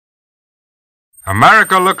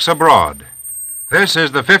America Looks Abroad. This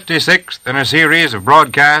is the 56th in a series of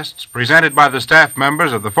broadcasts presented by the staff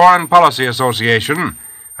members of the Foreign Policy Association,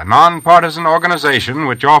 a nonpartisan organization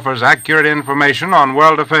which offers accurate information on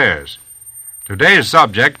world affairs. Today's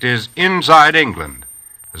subject is Inside England.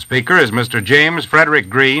 The speaker is Mr. James Frederick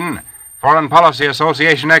Green, Foreign Policy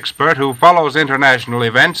Association expert who follows international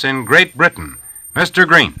events in Great Britain. Mr.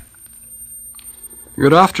 Green.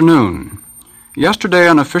 Good afternoon. Yesterday,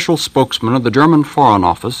 an official spokesman of the German Foreign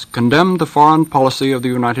Office condemned the foreign policy of the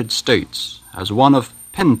United States as one of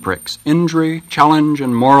pinpricks, injury, challenge,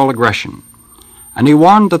 and moral aggression. And he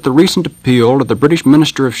warned that the recent appeal to the British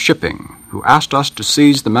Minister of Shipping, who asked us to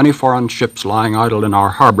seize the many foreign ships lying idle in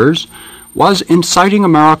our harbors, was inciting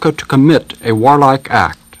America to commit a warlike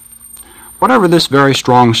act. Whatever this very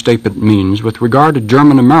strong statement means with regard to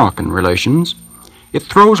German-American relations, it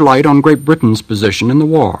throws light on Great Britain's position in the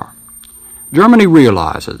war. Germany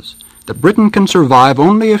realizes that Britain can survive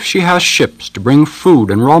only if she has ships to bring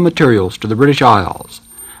food and raw materials to the British Isles,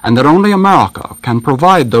 and that only America can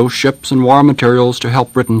provide those ships and war materials to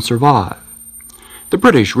help Britain survive. The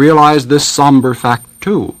British realize this somber fact,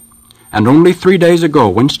 too, and only 3 days ago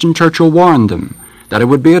Winston Churchill warned them that it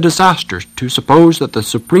would be a disaster to suppose that the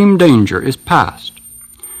supreme danger is past.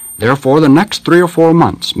 Therefore, the next 3 or 4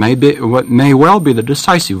 months may well be the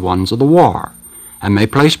decisive ones of the war, and may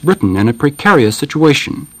place Britain in a precarious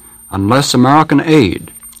situation unless American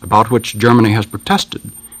aid, about which Germany has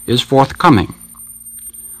protested, is forthcoming.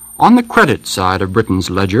 On the credit side of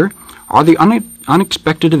Britain's ledger are the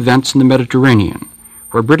unexpected events in the Mediterranean,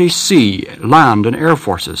 where British sea, land, and air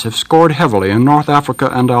forces have scored heavily in North Africa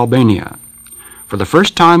and Albania. For the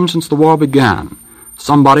first time since the war began,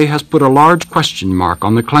 somebody has put a large question mark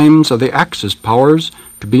on the claims of the Axis powers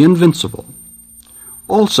to be invincible.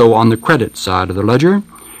 Also on the credit side of the ledger,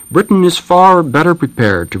 Britain is far better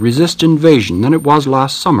prepared to resist invasion than it was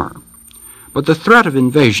last summer. But the threat of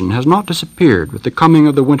invasion has not disappeared with the coming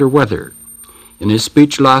of the winter weather. In his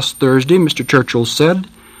speech last Thursday, Mr. Churchill said,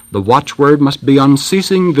 "The watchword must be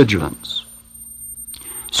unceasing vigilance."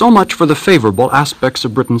 So much for the favorable aspects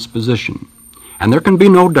of Britain's position, and there can be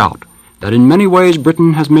no doubt that in many ways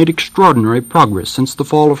Britain has made extraordinary progress since the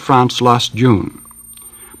fall of France last June.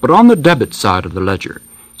 But on the debit side of the ledger,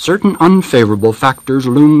 certain unfavorable factors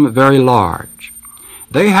loom very large.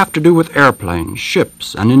 They have to do with airplanes,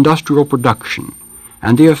 ships, and industrial production,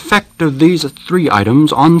 and the effect of these 3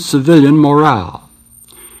 items on civilian morale.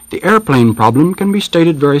 The airplane problem can be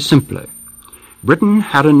stated very simply. Britain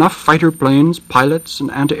had enough fighter planes, pilots, and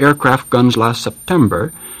anti-aircraft guns last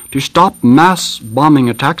September to stop mass bombing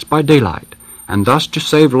attacks by daylight, and thus to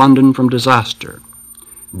save London from disaster.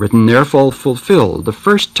 Britain therefore fulfilled the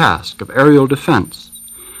first task of aerial defense,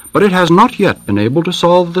 but it has not yet been able to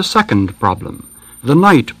solve the second problem, the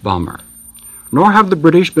night bomber. Nor have the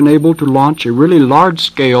British been able to launch a really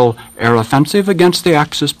large-scale air offensive against the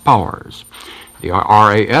Axis powers. The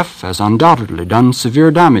RAF has undoubtedly done severe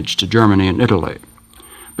damage to Germany and Italy.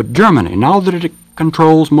 But Germany, now that it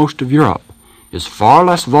controls most of Europe, is far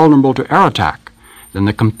less vulnerable to air attack than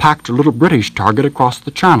the compact little British target across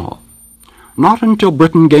the Channel. Not until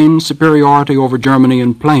Britain gains superiority over Germany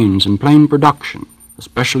in planes and plane production,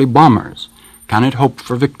 especially bombers, can it hope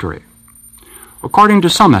for victory. According to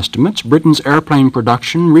some estimates, Britain's airplane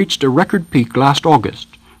production reached a record peak last August,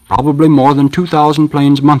 probably more than 2,000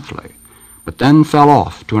 planes monthly, but then fell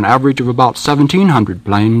off to an average of about 1,700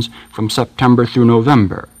 planes from September through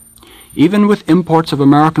November. Even with imports of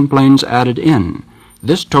American planes added in,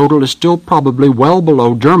 this total is still probably well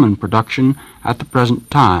below German production at the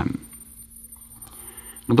present time.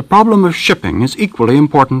 Now, the problem of shipping is equally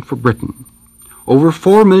important for Britain. Over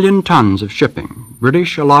 4 million tons of shipping,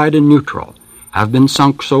 British, Allied, and neutral, have been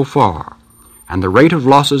sunk so far, and the rate of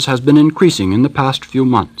losses has been increasing in the past few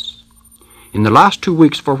months. In the last 2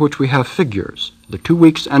 weeks for which we have figures, the 2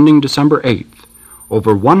 weeks ending December 8th,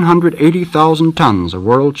 over 180,000 tons of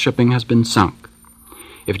world shipping has been sunk.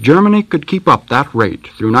 If Germany could keep up that rate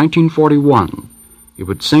through 1941, it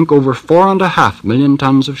would sink over 4.5 million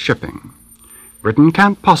tons of shipping. Britain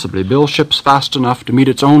can't possibly build ships fast enough to meet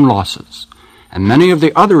its own losses, and many of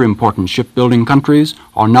the other important shipbuilding countries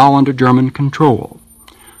are now under German control.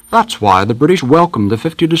 That's why the British welcomed the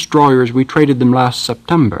 50 destroyers we traded them last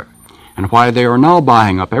September, and why they are now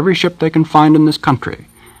buying up every ship they can find in this country,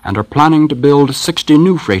 and are planning to build 60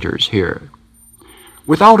 new freighters here.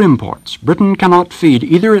 Without imports, Britain cannot feed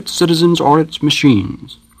either its citizens or its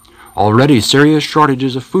machines. Already serious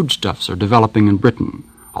shortages of foodstuffs are developing in Britain,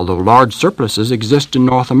 although large surpluses exist in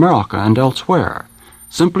North America and elsewhere,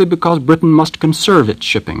 simply because Britain must conserve its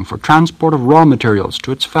shipping for transport of raw materials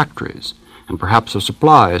to its factories, and perhaps of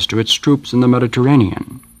supplies to its troops in the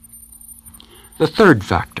Mediterranean. The third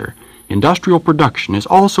factor, industrial production, is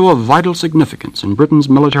also of vital significance in Britain's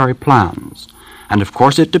military plans, and of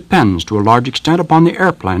course it depends to a large extent upon the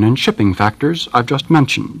airplane and shipping factors I've just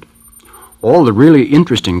mentioned. All the really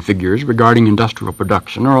interesting figures regarding industrial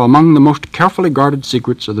production are among the most carefully guarded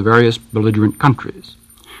secrets of the various belligerent countries.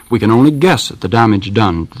 We can only guess at the damage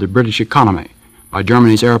done to the British economy by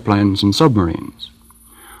Germany's airplanes and submarines.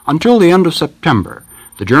 Until the end of September,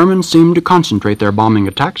 the Germans seemed to concentrate their bombing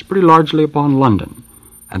attacks pretty largely upon London,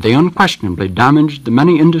 and they unquestionably damaged the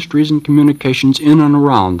many industries and communications in and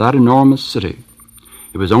around that enormous city.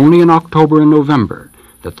 It was only in October and November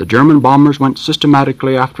that the German bombers went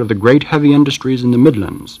systematically after the great heavy industries in the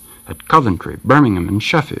Midlands, at Coventry, Birmingham, and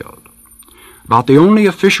Sheffield. About the only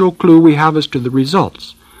official clue we have as to the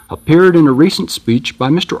results appeared in a recent speech by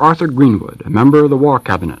Mr. Arthur Greenwood, a member of the War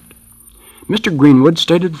Cabinet. Mr. Greenwood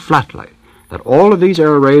stated flatly that all of these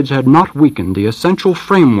air raids had not weakened the essential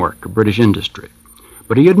framework of British industry,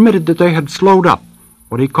 but he admitted that they had slowed up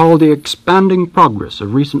what he called the expanding progress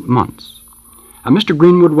of recent months. And Mr.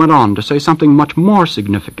 Greenwood went on to say something much more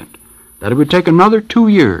significant, that it would take another 2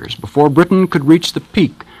 years before Britain could reach the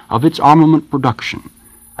peak of its armament production,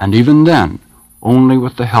 and even then, only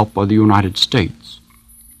with the help of the United States.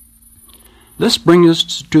 This brings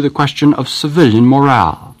us to the question of civilian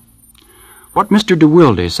morale. What Mr.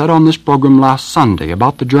 WWII said on this program last Sunday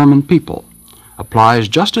about the German people applies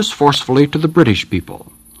just as forcefully to the British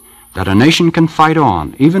people, that a nation can fight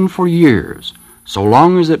on, even for years, so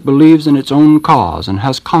long as it believes in its own cause and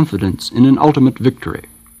has confidence in an ultimate victory.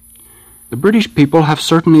 The British people have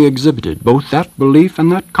certainly exhibited both that belief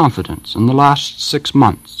and that confidence in the last 6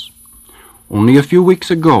 months. Only a few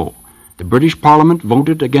weeks ago, the British Parliament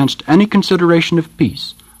voted against any consideration of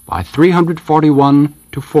peace by 341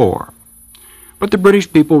 to 4. But the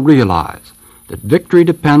British people realize that victory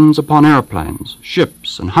depends upon airplanes,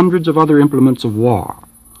 ships, and hundreds of other implements of war,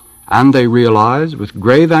 and they realize with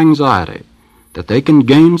grave anxiety that they can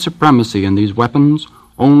gain supremacy in these weapons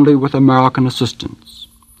only with American assistance.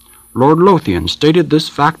 Lord Lothian stated this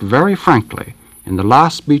fact very frankly in the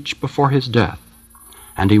last speech before his death,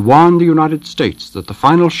 and he warned the United States that the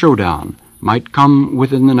final showdown might come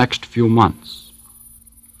within the next few months.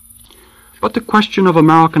 But the question of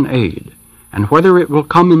American aid, and whether it will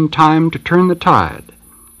come in time to turn the tide,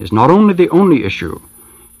 is not only the only issue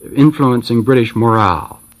influencing British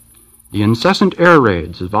morale. The incessant air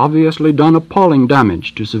raids have obviously done appalling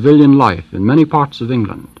damage to civilian life in many parts of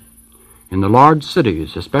England. In the large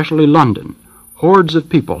cities, especially London, hordes of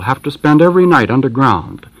people have to spend every night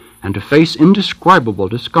underground and to face indescribable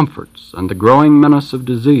discomforts and the growing menace of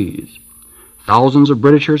disease. Thousands of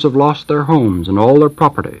Britishers have lost their homes and all their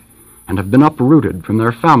property and have been uprooted from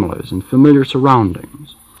their families and familiar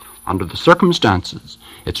surroundings. Under the circumstances,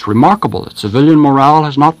 it's remarkable that civilian morale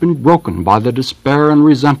has not been broken by the despair and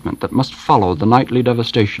resentment that must follow the nightly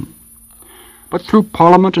devastation. But through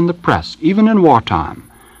Parliament and the press, even in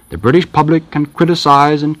wartime, the British public can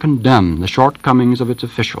criticize and condemn the shortcomings of its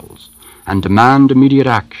officials and demand immediate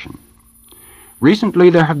action. Recently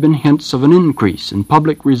there have been hints of an increase in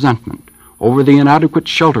public resentment over the inadequate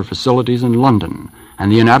shelter facilities in London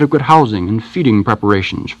and the inadequate housing and feeding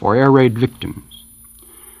preparations for air raid victims.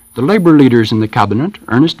 The Labour leaders in the Cabinet,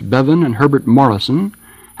 Ernest Bevin and Herbert Morrison,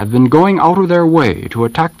 have been going out of their way to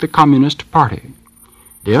attack the Communist Party.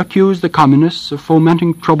 They accuse the Communists of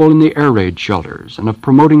fomenting trouble in the air raid shelters and of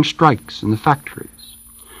promoting strikes in the factories.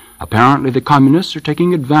 Apparently the Communists are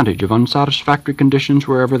taking advantage of unsatisfactory conditions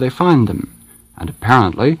wherever they find them, and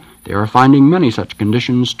apparently they are finding many such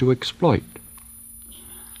conditions to exploit.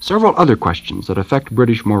 Several other questions that affect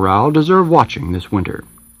British morale deserve watching this winter.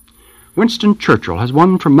 Winston Churchill has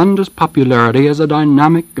won tremendous popularity as a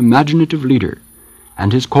dynamic, imaginative leader,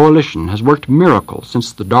 and his coalition has worked miracles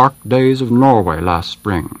since the dark days of Norway last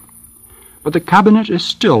spring. But the Cabinet is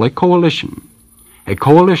still a coalition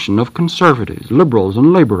of conservatives, liberals, and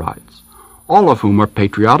Labourites, all of whom are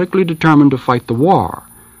patriotically determined to fight the war,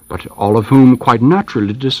 but all of whom quite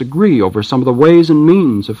naturally disagree over some of the ways and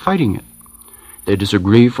means of fighting it. They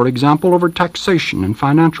disagree, for example, over taxation and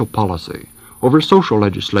financial policy, over social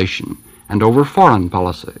legislation, and over foreign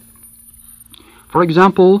policy. For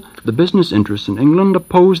example, the business interests in England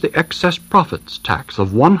oppose the excess profits tax of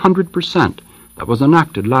 100% that was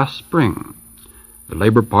enacted last spring. The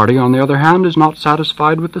Labour Party, on the other hand, is not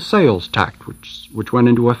satisfied with the sales tax which went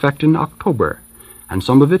into effect in October, and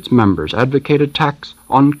some of its members advocate a tax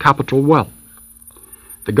on capital wealth.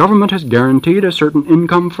 The government has guaranteed a certain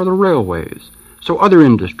income for the railways, so other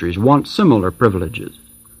industries want similar privileges.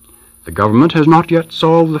 The government has not yet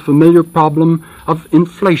solved the familiar problem of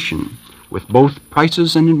inflation, with both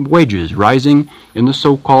prices and wages rising in the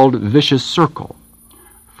so-called vicious circle.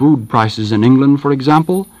 Food prices in England, for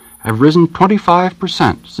example, have risen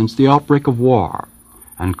 25% since the outbreak of war,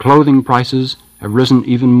 and clothing prices have risen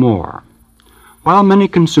even more. While many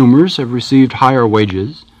consumers have received higher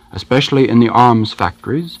wages, especially in the arms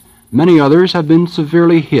factories, many others have been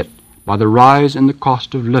severely hit by the rise in the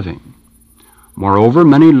cost of living. Moreover,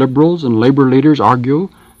 many liberals and labor leaders argue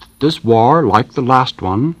that this war, like the last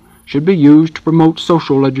one, should be used to promote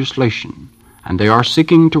social legislation, and they are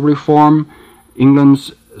seeking to reform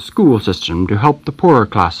England's school system to help the poorer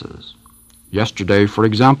classes. Yesterday, for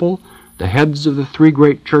example, the heads of the three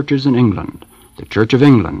great churches in England, the Church of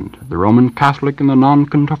England, the Roman Catholic, and the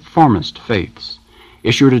Nonconformist faiths,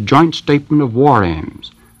 issued a joint statement of war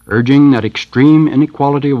aims, urging that extreme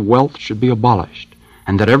inequality of wealth should be abolished,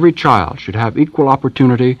 and that every child should have equal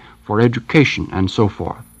opportunity for education, and so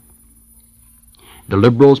forth. The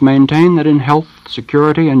liberals maintain that in health,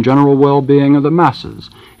 security, and general well-being of the masses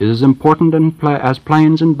is as important as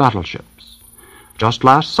planes and battleships. Just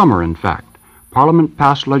last summer, in fact, Parliament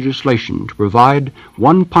passed legislation to provide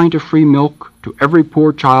 1 pint of free milk to every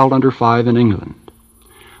poor child under 5 in England.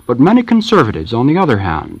 But many conservatives, on the other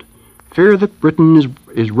hand, fear that Britain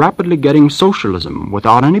is rapidly getting socialism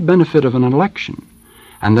without any benefit of an election,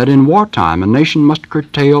 and that in wartime a nation must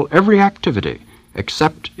curtail every activity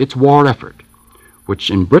except its war effort, which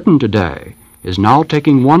in Britain today is now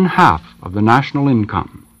taking 1/2 of the national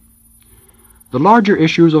income. The larger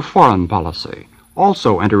issues of foreign policy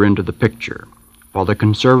also enter into the picture, while the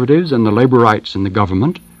conservatives and the laborites in the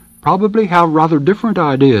government probably have rather different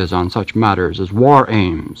ideas on such matters as war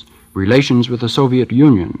aims, relations with the Soviet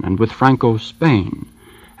Union and with Franco's Spain,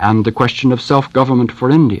 and the question of self-government for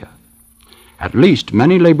India. At least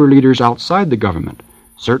many labor leaders outside the government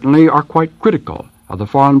certainly are quite critical of the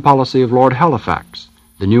foreign policy of Lord Halifax,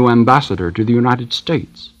 the new ambassador to the United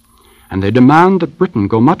States, and they demand that Britain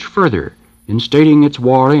go much further in stating its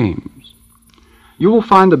war aims. You will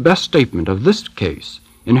find the best statement of this case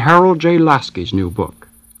in Harold J. Lasky's new book,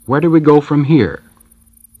 Where Do We Go From Here?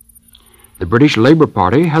 The British Labour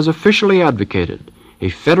Party has officially advocated a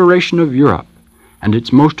federation of Europe, and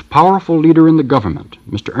its most powerful leader in the government,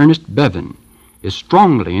 Mr. Ernest Bevin, is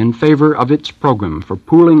strongly in favor of its program for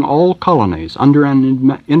pooling all colonies under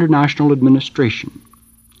an international administration.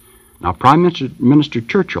 Now, Prime Minister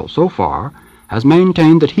Churchill, so far, has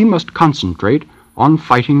maintained that he must concentrate on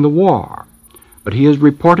fighting the war, but he is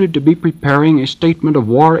reported to be preparing a statement of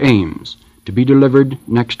war aims to be delivered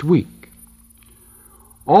next week.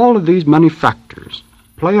 All of these many factors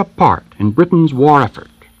play a part in Britain's war effort.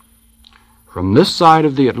 From this side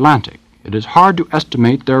of the Atlantic, it is hard to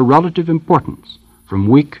estimate their relative importance from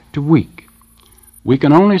week to week. We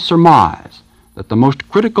can only surmise that the most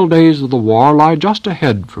critical days of the war lie just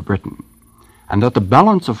ahead for Britain, and that the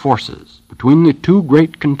balance of forces between the two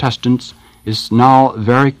great contestants is now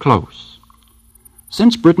very close.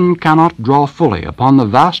 Since Britain cannot draw fully upon the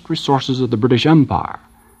vast resources of the British Empire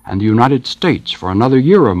and the United States for another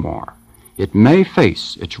year or more, it may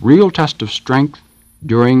face its real test of strength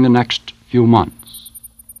during the next few months.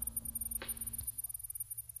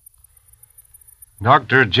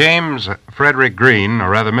 Dr. James Frederick Green,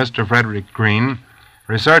 or rather Mr. Frederick Green,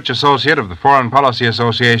 Research Associate of the Foreign Policy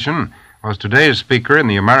Association, was today's speaker in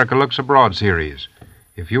the America Looks Abroad series.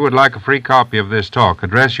 If you would like a free copy of this talk,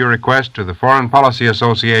 address your request to the Foreign Policy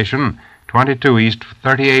Association, 22 East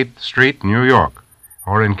 38th Street, New York,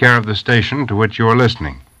 or in care of the station to which you are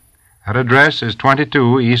listening. That address is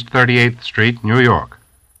 22 East 38th Street, New York.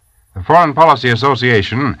 The Foreign Policy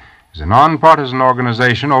Association is a nonpartisan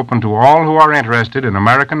organization open to all who are interested in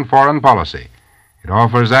American foreign policy. It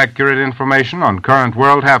offers accurate information on current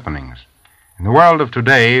world happenings. In the world of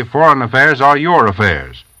today, foreign affairs are your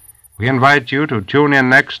affairs. We invite you to tune in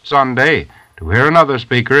next Sunday to hear another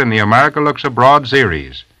speaker in the America Looks Abroad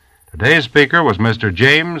series. Today's speaker was Mr.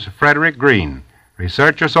 James Frederick Green,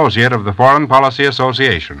 Research Associate of the Foreign Policy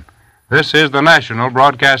Association. This is the National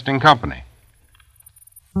Broadcasting Company.